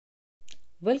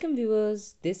Welcome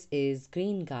viewers, this is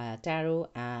Green Gaia Tarot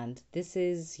and this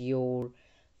is your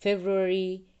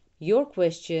February Your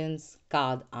Questions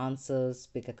Card Answers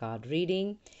Pick a Card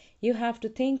reading. You have to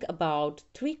think about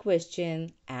 3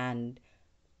 questions and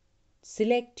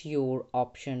select your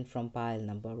option from pile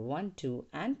number 1, 2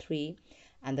 and 3,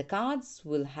 and the cards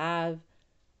will have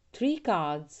 3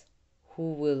 cards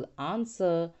who will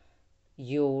answer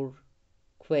your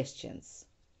questions.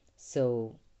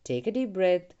 So take a deep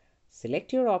breath,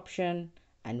 select your option,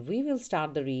 and we will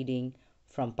start the reading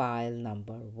from pile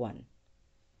number 1.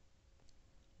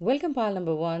 Welcome, pile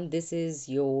number 1. This is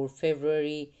your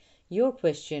February Your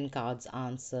Question Cards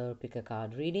Answer Pick a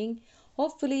Card reading.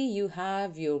 Hopefully, you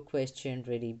have your question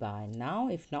ready by now.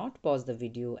 If not, pause the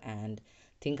video and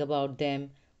think about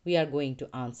them. We are going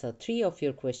to answer 3 of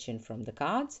your questions from the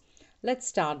cards. Let's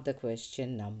start the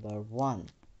question number 1.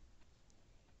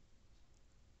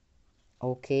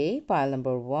 Okay, pile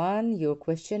number 1, your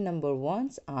question number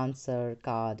 1's answer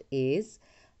card is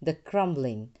the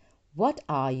crumbling. What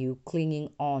are you clinging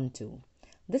on to?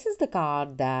 This is the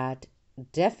card that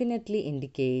definitely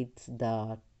indicates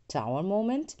the tower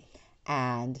moment,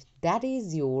 and that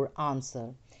is your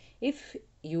answer. If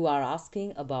you are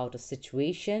asking about a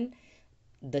situation,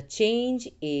 the change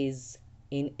is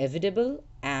inevitable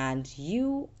and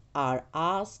you are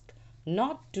asked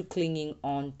not to clinging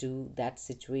on to that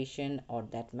situation or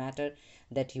that matter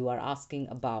that you are asking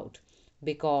about,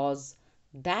 because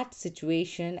that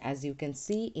situation, as you can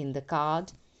see in the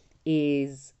card,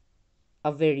 is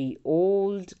a very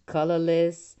old,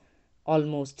 colorless,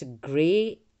 almost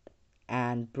gray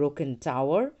and broken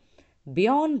tower.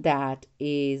 Beyond that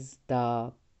is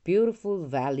the beautiful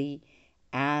valley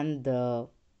and the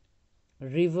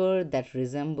river that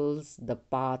resembles the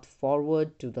path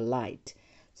forward to the light.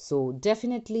 So,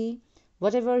 definitely,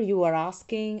 whatever you are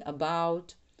asking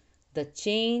about, the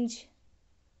change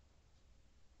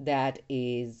that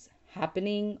is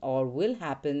happening or will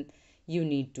happen, you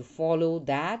need to follow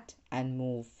that and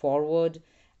move forward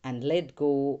and let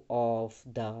go of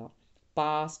the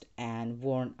past and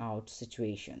worn out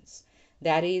situations.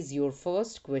 That is your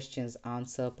first question's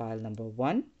answer, pile number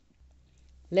 1.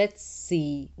 Let's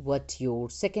see what your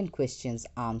second question's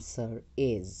answer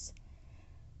is.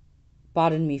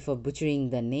 Pardon me for butchering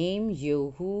the name,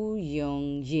 Yohu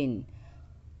Young Yin.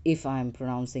 If I'm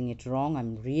pronouncing it wrong,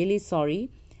 I'm really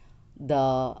sorry.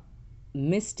 The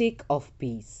mystic of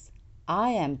peace. I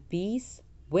am peace.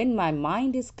 When my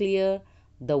mind is clear,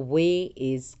 the way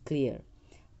is clear.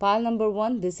 Pile number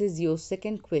 1, this is your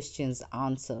second question's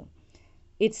answer.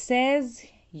 It says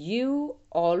you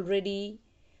already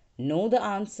know the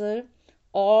answer,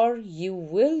 or you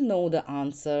will know the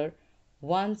answer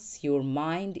once your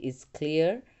mind is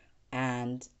clear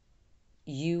and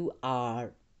you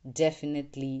are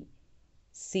definitely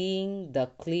seeing the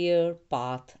clear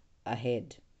path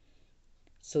ahead.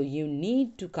 So you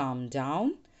need to calm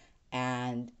down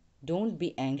and don't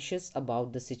be anxious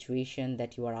about the situation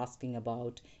that you are asking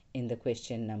about in the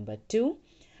question number 2.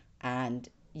 And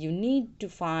you need to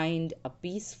find a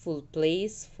peaceful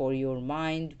place for your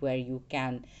mind where you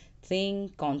can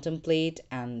think, contemplate,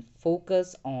 and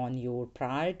focus on your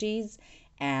priorities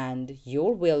and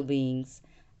your well beings,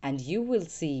 and you will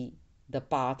see the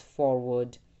path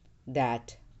forward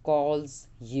that calls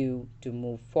you to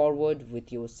move forward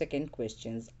with your second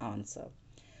question's answer.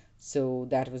 So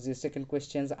that was your second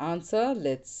question's answer.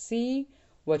 Let's see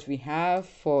what we have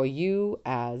for you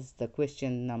as the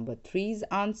question number 3's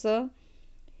answer.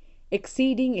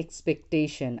 Exceeding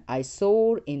expectation, I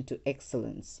soar into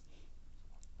excellence.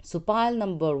 So pile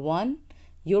number 1,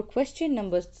 your question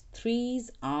number 3's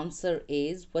answer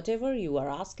is whatever you are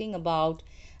asking about,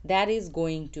 that is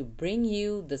going to bring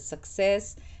you the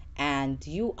success, and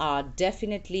you are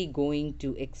definitely going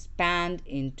to expand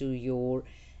into your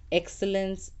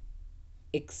excellence,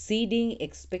 exceeding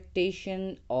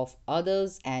expectation of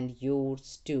others and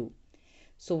yours too.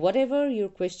 So whatever your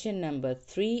question number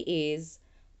 3 is,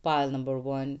 pile number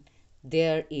 1,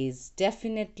 there is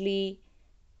definitely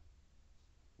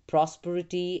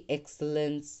prosperity,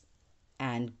 excellence,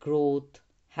 and growth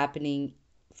happening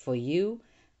for you.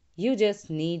 You just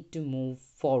need to move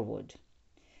forward.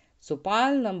 So,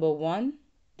 pile number 1,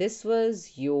 this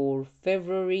was your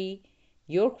February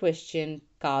Your Question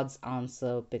Cards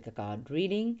Answer Pick a Card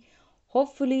reading.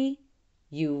 Hopefully,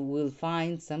 you will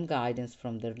find some guidance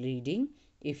from the reading.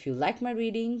 If you like my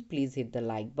reading, please hit the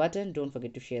like button. Don't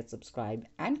forget to share, subscribe,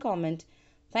 and comment.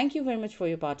 Thank you very much for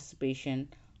your participation.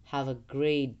 Have a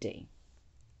great day.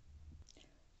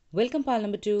 Welcome, pile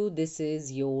number 2. This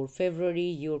is your February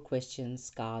Your Questions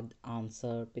Card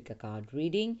Answer Pick a Card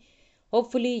reading.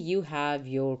 Hopefully, you have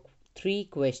your three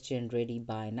questions ready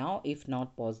by now. If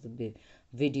not, pause the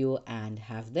video and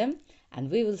have them. And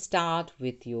we will start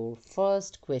with your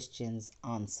first question's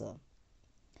answer.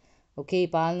 Okay,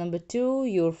 pile number 2,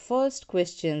 your first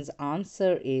question's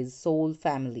answer is soul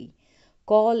family.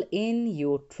 Call in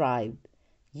your tribe.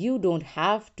 You don't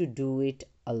have to do it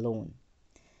alone.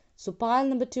 So, pile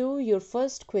number 2, your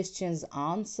first question's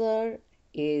answer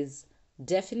is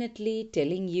definitely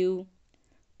telling you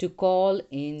to call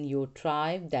in your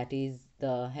tribe, that is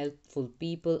the helpful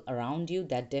people around you.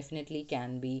 That definitely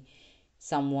can be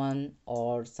someone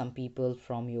or some people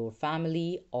from your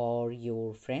family or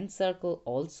your friend circle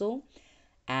also,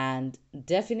 and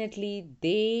definitely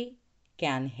they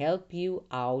can help you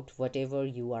out whatever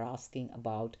you are asking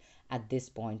about at this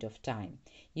point of time.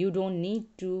 You don't need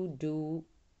to do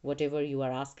whatever you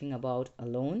are asking about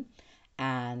alone,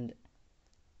 and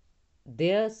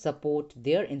their support,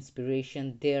 their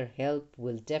inspiration, their help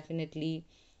will definitely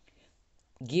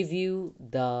give you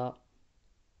the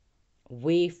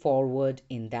way forward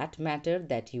in that matter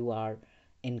that you are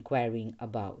inquiring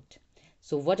about.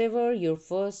 So, whatever your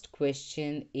first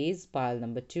question is, pile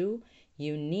number 2,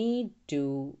 you need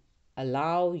to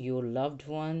allow your loved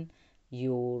one,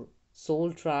 your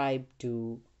soul tribe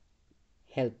to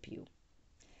help you.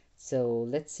 So,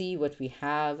 let's see what we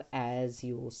have as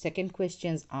your second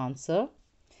question's answer.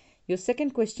 Your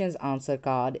second question's answer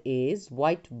card is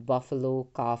White Buffalo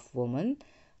Calf Woman,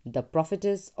 the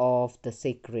prophetess of the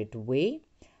sacred way.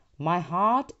 My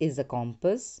heart is a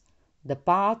compass. The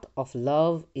path of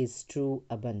love is true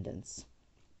abundance.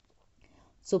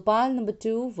 So, pile number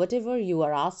 2, whatever you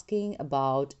are asking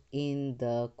about in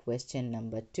the question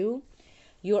number 2,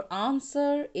 your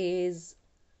answer is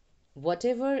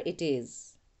whatever it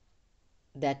is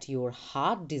that your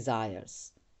heart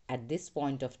desires at this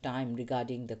point of time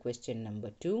regarding the question number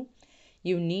 2,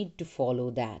 you need to follow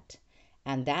that.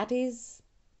 And that is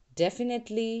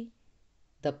definitely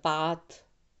the path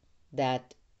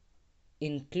that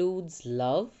includes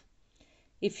love.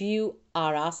 If you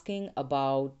are asking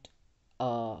about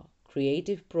a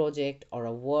creative project or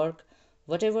a work,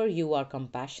 whatever you are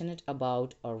compassionate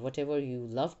about or whatever you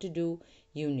love to do,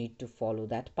 you need to follow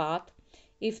that path.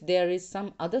 If there is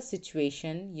some other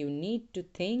situation, you need to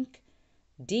think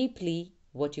deeply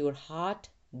what your heart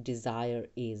desire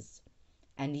is,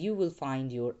 and you will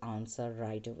find your answer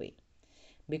right away,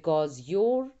 because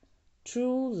your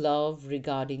true love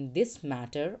regarding this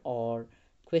matter or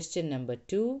question number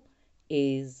 2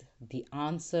 is the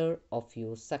answer of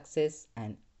your success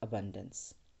and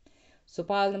abundance. So,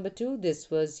 pile number 2,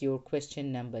 this was your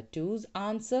question number 2's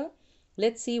answer.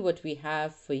 Let's see what we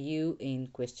have for you in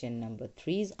question number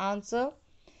 3's answer.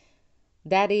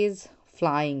 That is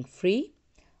flying free.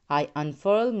 I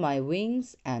unfurl my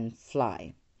wings and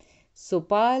fly. So,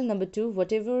 pile number 2,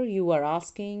 whatever you are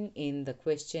asking in the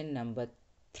question number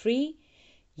 3,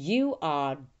 you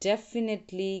are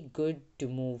definitely good to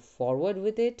move forward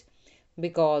with it,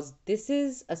 because this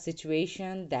is a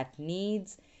situation that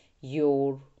needs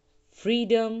your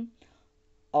freedom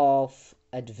of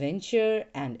adventure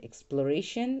and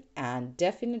exploration, and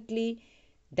definitely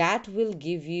that will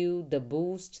give you the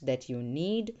boost that you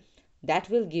need, that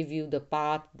will give you the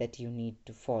path that you need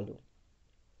to follow.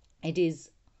 It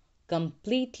is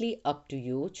completely up to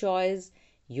your choice,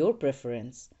 your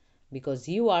preference, because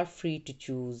you are free to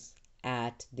choose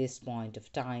at this point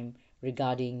of time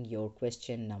regarding your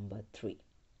question number 3.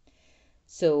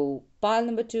 So, pile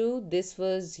number 2, this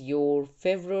was your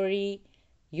February,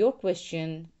 your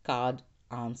question card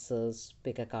answers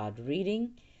pick a card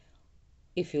reading.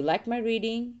 If you like my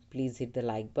reading, please hit the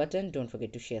like button. Don't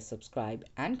forget to share, subscribe,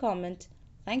 and comment.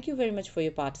 Thank you very much for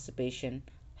your participation.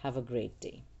 Have a great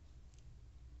day.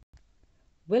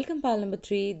 Welcome, pile number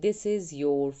 3. This is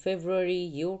your February,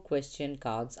 your question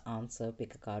cards answer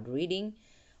pick a card reading.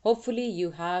 Hopefully,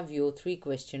 you have your 3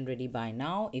 questions ready by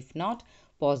now. If not,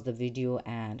 pause the video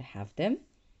and have them.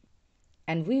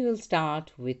 And we will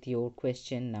start with your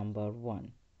question number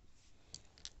 1.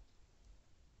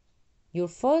 Your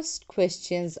first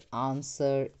question's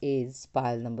answer is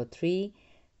pile number 3.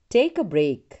 Take a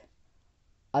break.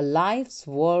 A life's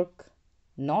work,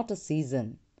 not a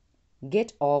season.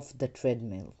 Get off the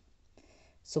treadmill.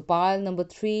 So, pile number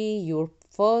 3, your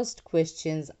first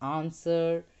question's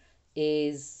answer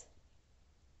is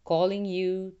calling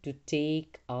you to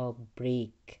take a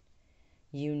break.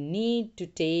 You need to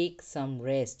take some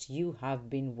rest. You have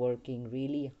been working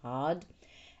really hard,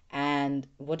 and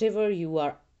whatever you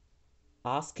are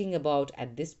asking about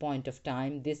at this point of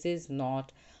time, this is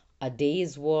not a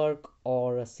day's work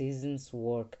or a season's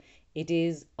work. It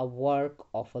is a work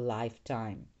of a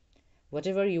lifetime.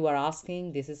 Whatever you are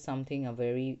asking, this is something a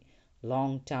very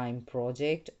long time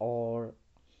project, or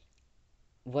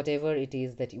whatever it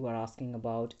is that you are asking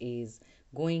about is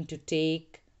going to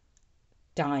take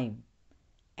time,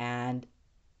 and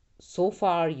so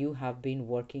far you have been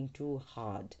working too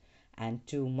hard and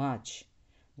too much.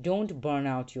 Don't burn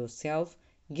out yourself.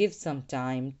 Give some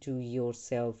time to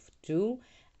yourself too,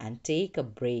 and take a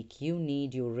break. You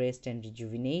need your rest and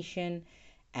rejuvenation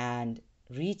and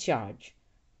recharge.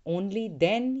 Only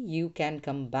then you can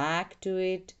come back to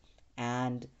it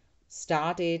and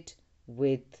start it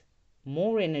with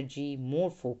more energy,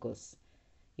 more focus.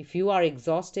 If you are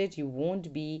exhausted, you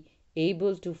won't be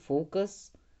able to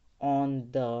focus on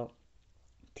the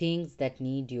things that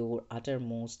need your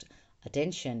uttermost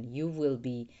attention. You will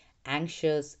be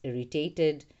anxious,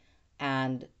 irritated,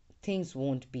 and things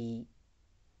won't be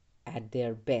at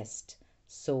their best.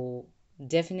 So,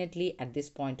 definitely at this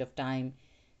point of time,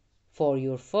 for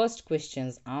your first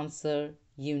question's answer,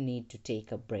 you need to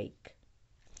take a break.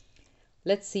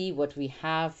 Let's see what we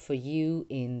have for you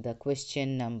in the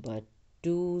question number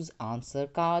two's answer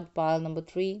card, pile number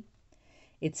 3.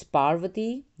 It's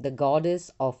Parvati, the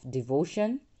goddess of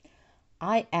devotion.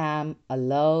 I am a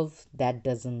love that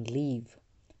doesn't leave.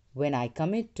 When I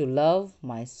commit to love,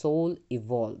 my soul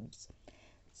evolves.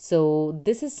 So,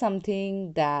 this is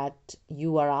something that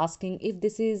you are asking. If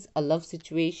this is a love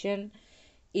situation,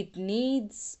 it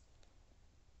needs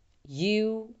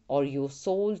you or your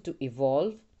soul to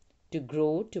evolve, to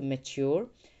grow, to mature.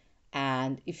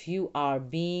 And if you are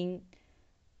being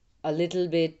a little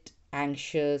bit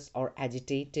anxious or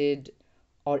agitated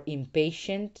or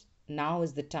impatient, now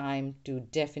is the time to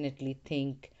definitely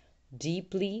think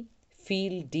deeply,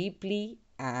 feel deeply,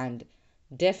 and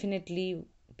definitely,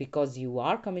 because you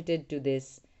are committed to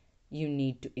this, you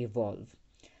need to evolve.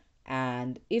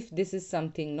 And if this is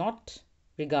something not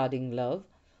regarding love,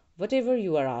 whatever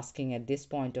you are asking at this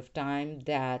point of time,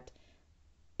 that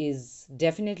is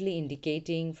definitely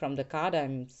indicating from the card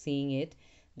I'm seeing it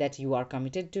that you are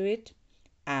committed to it.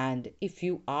 And if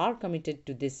you are committed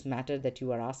to this matter that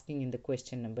you are asking in the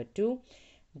question number 2,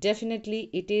 definitely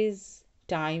it is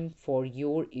time for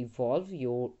your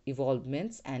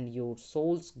evolvements and your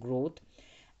soul's growth.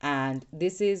 And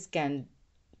this is can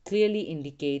clearly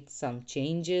indicate some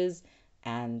changes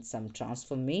and some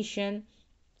transformation,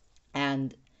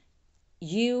 and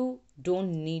you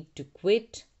don't need to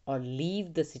quit or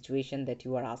leave the situation that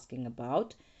you are asking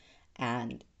about.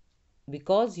 And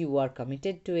because you are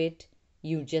committed to it,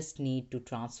 you just need to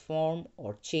transform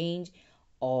or change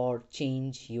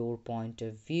your point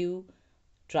of view.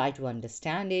 Try to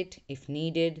understand it if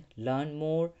needed, learn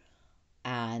more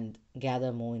and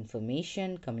gather more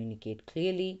information, communicate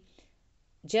clearly.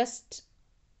 Just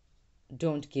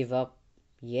don't give up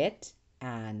yet,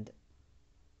 and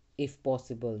if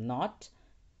possible, not.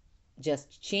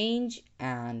 Just change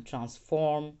and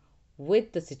transform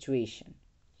with the situation.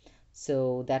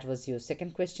 So that was your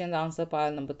second question, answer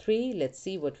pile number 3. Let's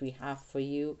see what we have for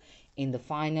you in the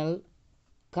final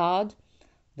card.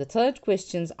 The third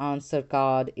question's answer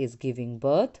card is giving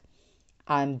birth.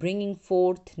 I'm bringing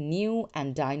forth new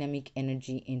and dynamic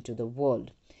energy into the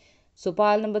world. So,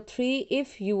 pile number 3,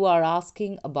 if you are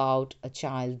asking about a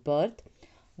childbirth,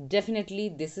 definitely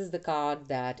this is the card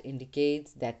that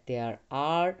indicates that there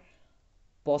are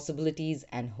possibilities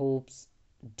and hopes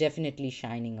definitely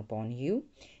shining upon you.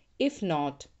 If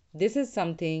not, this is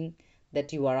something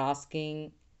that you are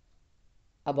asking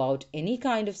about any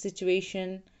kind of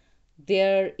situation.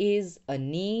 There is a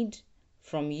need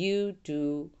from you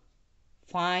to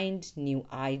find new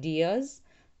ideas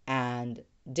and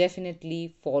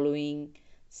definitely following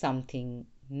something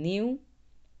new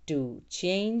to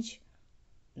change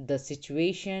the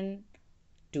situation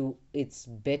to its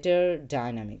better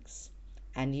dynamics.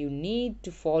 And you need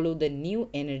to follow the new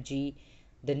energy,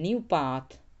 the new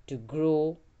path to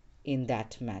grow in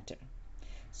that matter.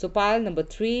 So, pile number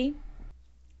 3,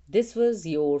 this was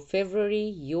your February,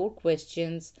 your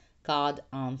questions card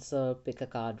answer, pick a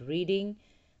card reading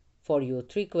for your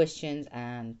 3 questions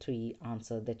and 3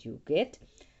 answers that you get.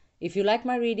 If you like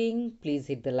my reading, please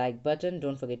hit the like button.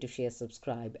 Don't forget to share,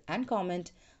 subscribe, and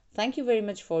comment. Thank you very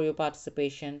much for your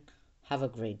participation. Have a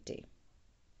great day.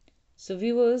 So,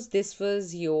 viewers, this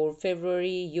was your February,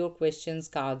 your questions,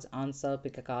 cards, answer,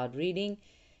 pick a card reading.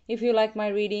 If you like my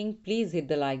reading, please hit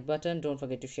the like button. Don't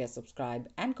forget to share, subscribe,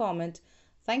 and comment.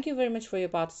 Thank you very much for your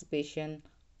participation.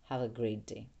 Have a great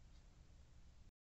day.